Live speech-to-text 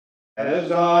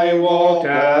As I walked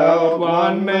out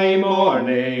one May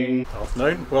morning.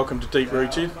 Afternoon, welcome to Deep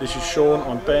Rooted. This is Sean,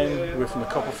 I'm Ben, we're from the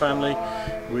Copper Family.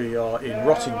 We are in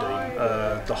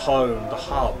Rottingdean, the home, the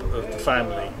hub of the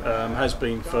family. Has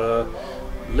been for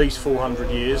at least 400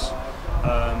 years.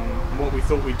 What we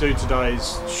thought we'd do today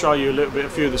is show you a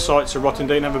few of the sights of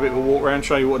Rottingdean, have a bit of a walk around,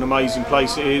 show you what an amazing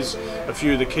place it is, a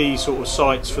few of the key sort of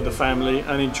sites for the family,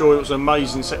 and enjoy. It was an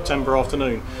amazing September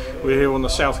afternoon. We're here on the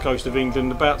south coast of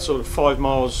England, about sort of 5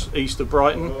 miles east of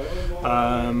Brighton.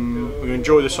 We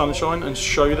enjoy the sunshine and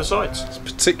show you the sights. It's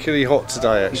particularly hot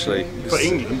today, actually. For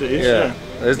England it is, yeah.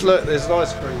 There's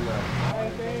ice cream there.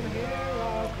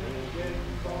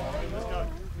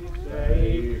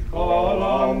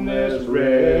 Along this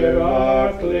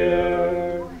river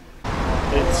clear.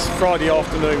 It's Friday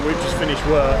afternoon, we've just finished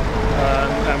work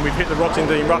and we've hit the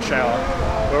Rottingdean rush hour.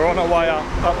 We're on our way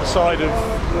up the side of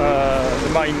the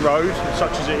main road,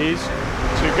 such as it is,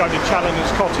 to go to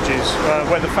Challinger's Cottages,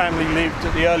 where the family lived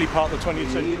at the early part of the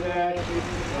 20th century.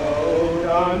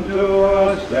 Unto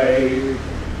a slave,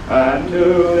 and to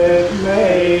this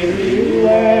maid he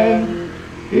went.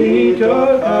 He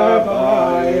took her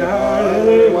by her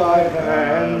lily white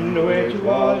hand, which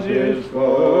was his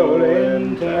full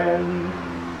intent.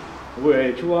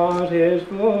 Which was his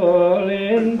full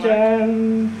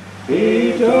intent.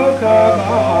 He took her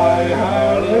by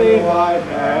her lily white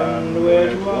hand,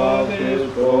 which was his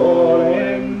full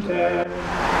intent.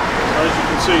 As you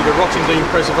can see, the Rottingdean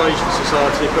Preservation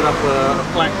Society put up a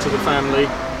plaque to the family.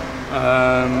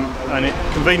 And it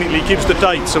conveniently gives the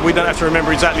date, so we don't have to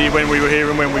remember exactly when we were here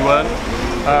and when we weren't.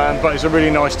 But it's a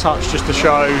really nice touch just to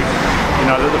show,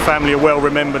 that the family are well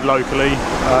remembered locally.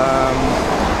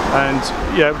 And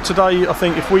yeah, today I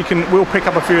think if we can, we'll pick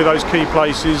up a few of those key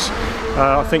places.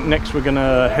 I think next we're going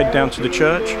to head down to the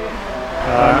church.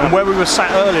 And where we were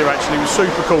sat earlier actually was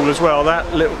super cool as well.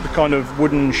 That little kind of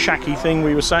wooden shacky thing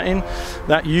we were sat in,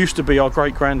 that used to be our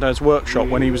great-granddad's workshop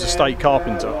when he was a state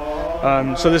carpenter.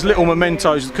 So there's little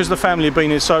mementos, because the family have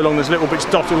been here so long, there's little bits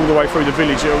dotted all the way through the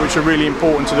village which are really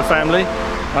important to the family.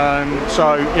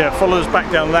 So yeah, follow us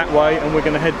back down that way and we're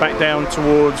going to head back down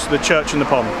towards the church in the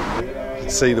pond. You can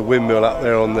see the windmill up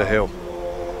there on the hill.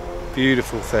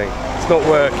 Beautiful thing. It's not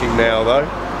working now though,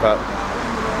 but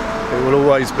it will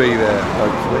always be there,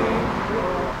 hopefully.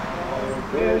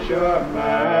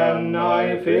 Fisherman,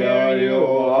 I fear you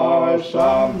are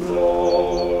some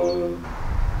lord.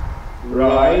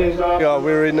 Rise up. Yeah,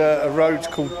 we're in a road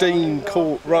called Dean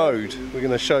Court Road. We're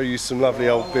going to show you some lovely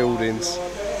old buildings.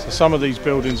 So some of these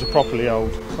buildings are properly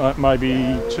old, maybe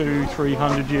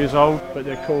 200-300 years old, but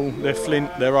they're cool, they're flint,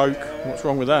 they're oak. What's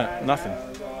wrong with that? Nothing.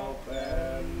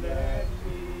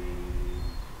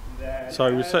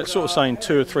 So we're sort of saying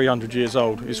 200 or 300 years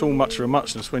old. It's all much of a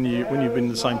muchness when you've been in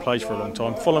the same place for a long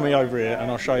time. Follow me over here and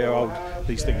I'll show you how old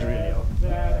these things really are.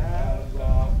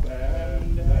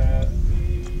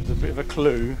 Bit of a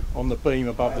clue on the beam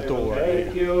above the door right here.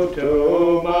 Take you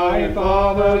to my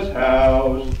father's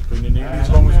house. Been in here as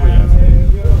long as we have.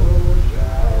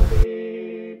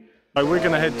 So we're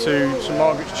going to head to St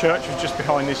Margaret's Church, which is just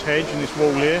behind this hedge and this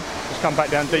wall here. Just come back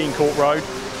down Dean Court Road.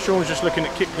 Sean's just looking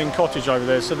at Kipling Cottage over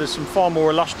there, so there's some far more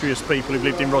illustrious people who've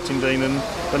lived in Rottingdean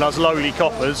than us lowly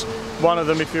coppers. One of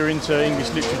them, if you're into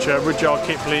English literature, Rudyard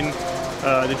Kipling.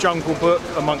 The Jungle Book,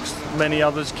 amongst many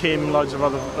others, Kim, loads of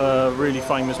other really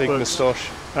famous big books.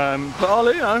 moustache. But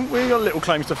we got little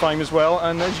claims to fame as well,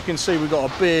 and as you can see we've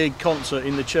got a big concert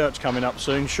in the church coming up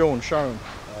soon. Sean, show them.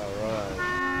 Alright.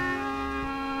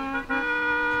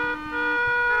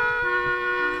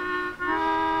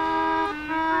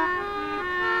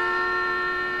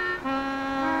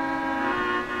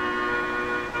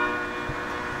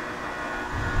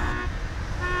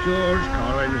 George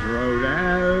Collins rode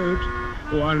out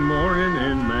one morning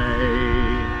in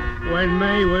May, when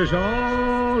May was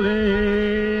all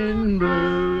in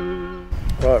blue.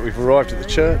 Right, we've arrived at the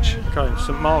church. Okay,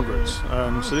 St Margaret's.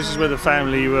 So this is where the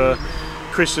family were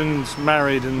christened,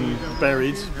 married and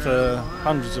buried for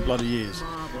hundreds of bloody years.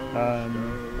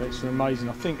 It's amazing.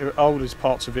 I think the oldest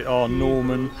parts of it are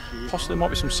Norman, possibly there might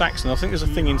be some Saxon. I think there's a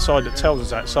thing inside that tells us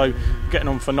that. So getting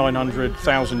on for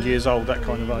 900,000 years old, that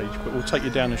kind of age. But we'll take you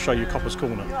down and show you Copper's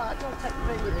Corner. Right, don't take a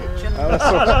video picture. Oh, that's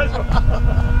all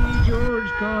right.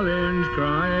 George Collins,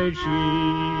 cried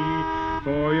she,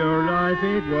 for your life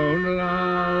it won't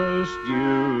last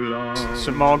you long.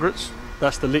 St Margaret's,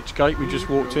 that's the Lich Gate we just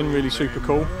walked in, really super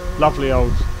cool. Lovely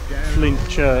old flint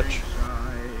church.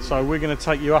 So we're going to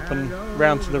take you up and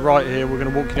round to the right here. We're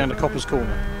going to walk you down to Copper's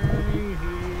Corner.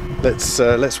 Let's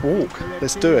walk.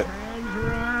 Let's do it.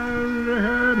 Round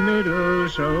her middle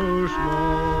so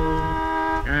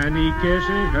small, and he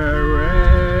kisses her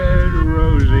red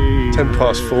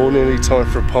 4, nearly time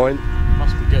for a pint.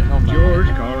 Must be getting on now. George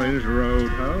Collins rode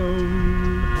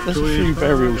home. There's a few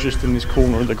burials just in this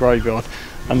corner of the graveyard,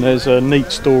 and there's a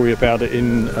neat story about it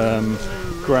in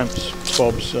Gramps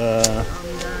Bob's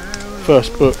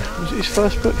first book. Was it his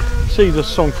first book? See the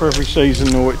Song for Every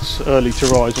Season, or it's Early to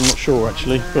Rise, I'm not sure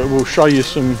actually, but we'll show you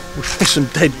some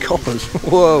dead coppers.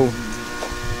 Whoa.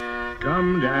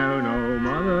 Come down,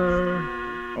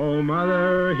 oh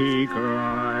mother, he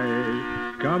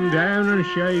cried. Come down and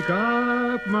shake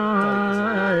up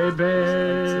my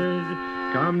bed.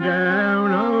 Come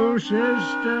down, oh sister,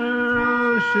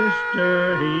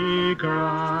 he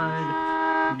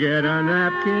cried. Get a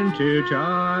napkin to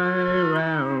tie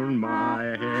round my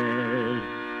head.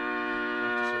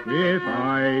 If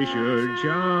I should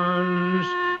chance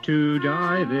to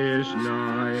die this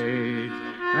night,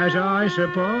 as I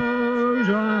suppose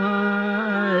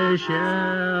I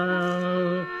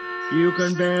shall, you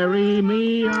can bury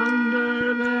me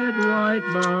under that white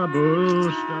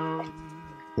marble stone.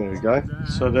 There we go.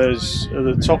 So there's at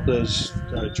the top there's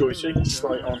Joycey,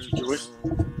 great Auntie Joyce,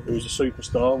 who was a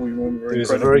superstar. We remember her She was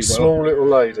a incredibly very well. small little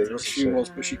lady, wasn't She she? was,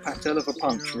 but she packed a hell of a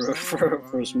punch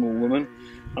for a small woman.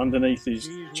 Underneath is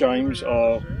James,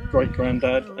 our great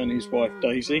granddad, and his wife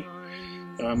Daisy.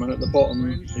 And at the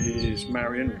bottom is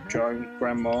Marion, Joan,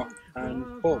 Grandma,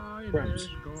 and Bob, Gramps,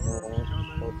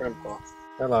 our grandpa.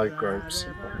 Hello, Gramps.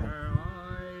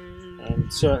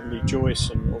 And certainly Joyce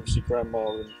and obviously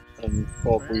Grandma and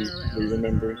Bob we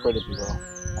remember incredibly well.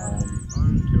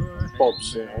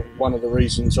 Bob's, one of the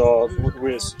reasons why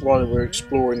we're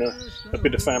exploring a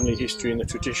bit of family history and the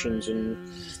traditions and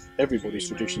everybody's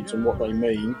traditions and what they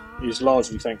mean is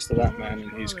largely thanks to that man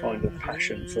and his kind of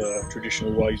passion for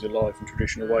traditional ways of life and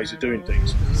traditional ways of doing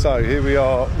things. So here we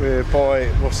are, we're by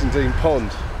Rottingdean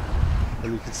Pond,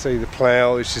 and you can see the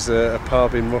Plough, which is a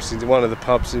pub in Rottingdean, one of the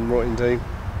pubs in Rottingdean.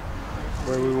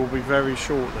 Where we will be very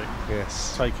shortly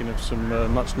Yes. taking of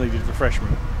some much needed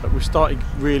refreshment. But we've started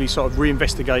really sort of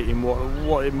reinvestigating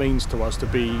what it means to us to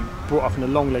be brought up in a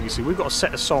long legacy. We've got a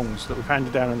set of songs that we've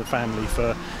handed down in the family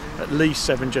for at least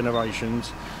 7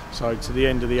 generations, so to the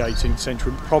end of the 18th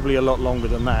century, probably a lot longer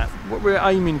than that. What we're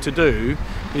aiming to do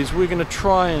is we're going to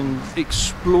try and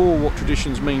explore what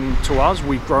traditions mean to us.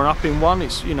 We've grown up in one.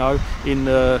 It's, in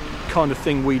the kind of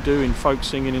thing we do in folk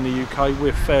singing in the UK,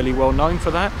 we're fairly well known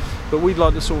for that. But we'd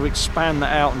like to sort of expand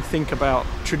that out and think about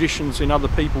traditions in other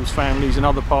people's families in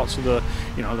other parts of the,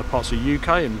 other parts of the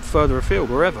UK and further afield,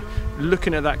 wherever.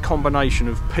 Looking at that combination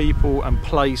of people and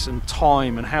place and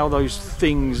time and how those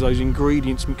things, those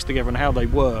ingredients mix together and how they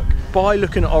work. By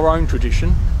looking at our own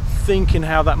tradition, thinking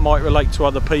how that might relate to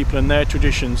other people and their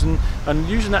traditions, and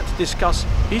using that to discuss,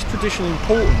 is tradition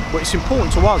important? Well, it's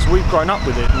important to us, we've grown up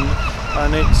with it,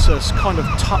 and it's a kind of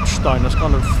touchstone, this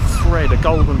kind of thread, a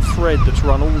golden thread that's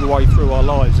run all the way through our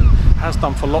lives and has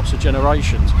done for lots of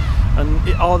generations. And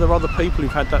are there other people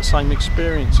who've had that same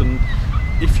experience? And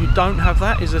if you don't have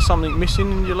that, is there something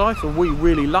missing in your life? Are we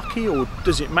really lucky, or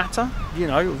does it matter?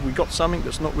 Have we got something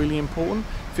that's not really important?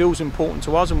 Feels important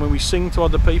to us, and when we sing to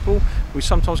other people, we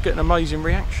sometimes get an amazing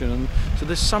reaction. And so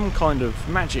there's some kind of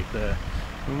magic there,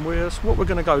 and that's what we're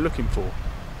going to go looking for.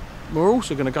 We're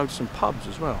also going to go to some pubs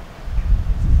as well.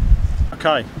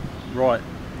 Okay, right,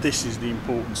 this is the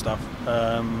important stuff.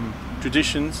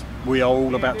 Traditions, we are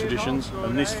all about traditions,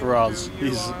 and this for us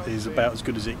is about as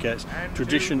good as it gets.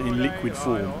 Tradition in liquid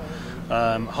form.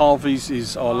 Harvey's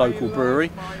is our local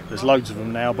brewery. There's loads of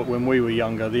them now, but when we were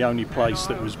younger, the only place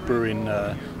that was brewing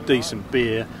decent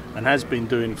beer and has been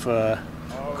doing for,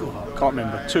 I can't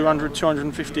remember, 200,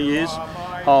 250 years.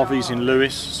 Harvey's in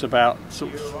Lewes. It's about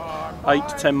sort of 8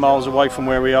 to 10 miles away from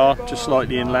where we are, just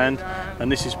slightly inland,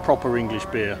 and this is proper English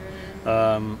beer.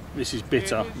 This is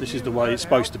bitter. This is the way it's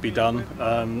supposed to be done.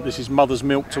 This is mother's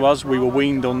milk to us. We were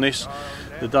weaned on this.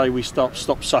 The day we stopped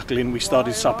suckling, we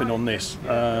started supping on this.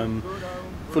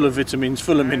 Full of vitamins,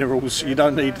 full of minerals. You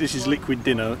don't need. This is liquid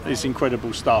dinner. It's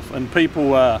incredible stuff. And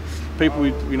people,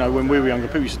 when we were younger,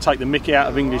 people used to take the mickey out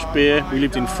of English beer. We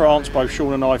lived in France, both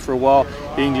Sean and I, for a while.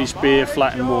 English beer,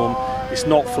 flat and warm. It's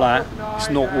not flat. It's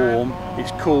not warm.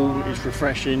 It's cool. It's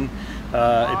refreshing.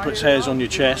 It puts hairs on your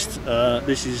chest.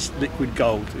 This is liquid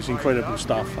gold. It's incredible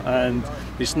stuff, and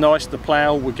it's nice. The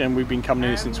Plough, again, we've been coming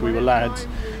here since we were lads.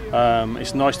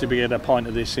 It's nice to be able to get a pint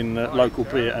of this in the local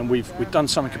beer, and we've done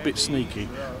something a bit sneaky.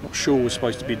 Not sure we're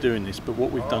supposed to be doing this, but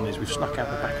what we've done is we've snuck out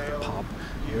the back of the pub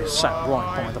and we've sat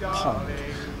right by the pond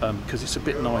because it's a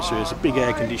bit nicer. There's a big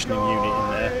air conditioning unit in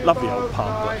there. Lovely old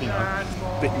pub, but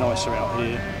a bit nicer out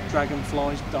here.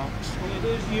 Dragonflies, ducks. It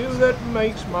is you that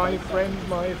makes my friends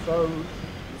my foes.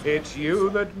 It's you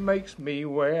that makes me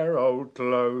wear old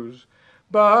clothes.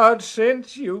 But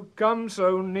since you come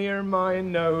so near my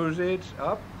nose, it's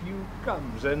up you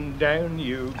comes and down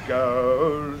you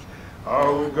goes.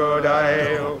 Oh, good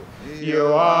ale, you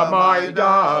are my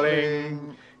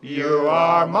darling, you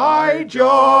are my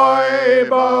joy,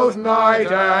 both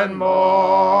night and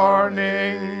morning.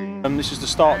 And this is the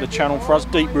start of the channel for us,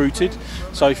 Deep Rooted.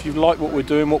 So if you like what we're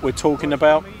doing, what we're talking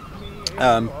about,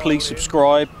 please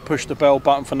subscribe, push the bell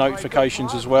button for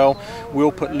notifications as well.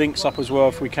 We'll put links up as well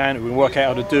if we can. We'll work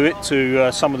out how to do it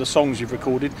to some of the songs you've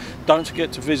recorded. Don't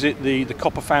forget to visit the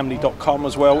copperfamily.com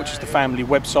as well, which is the family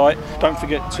website. Don't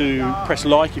forget to press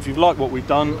like if you've liked what we've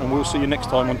done, and we'll see you next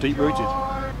time on Deep Rooted.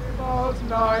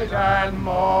 Night and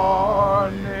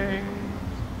morning.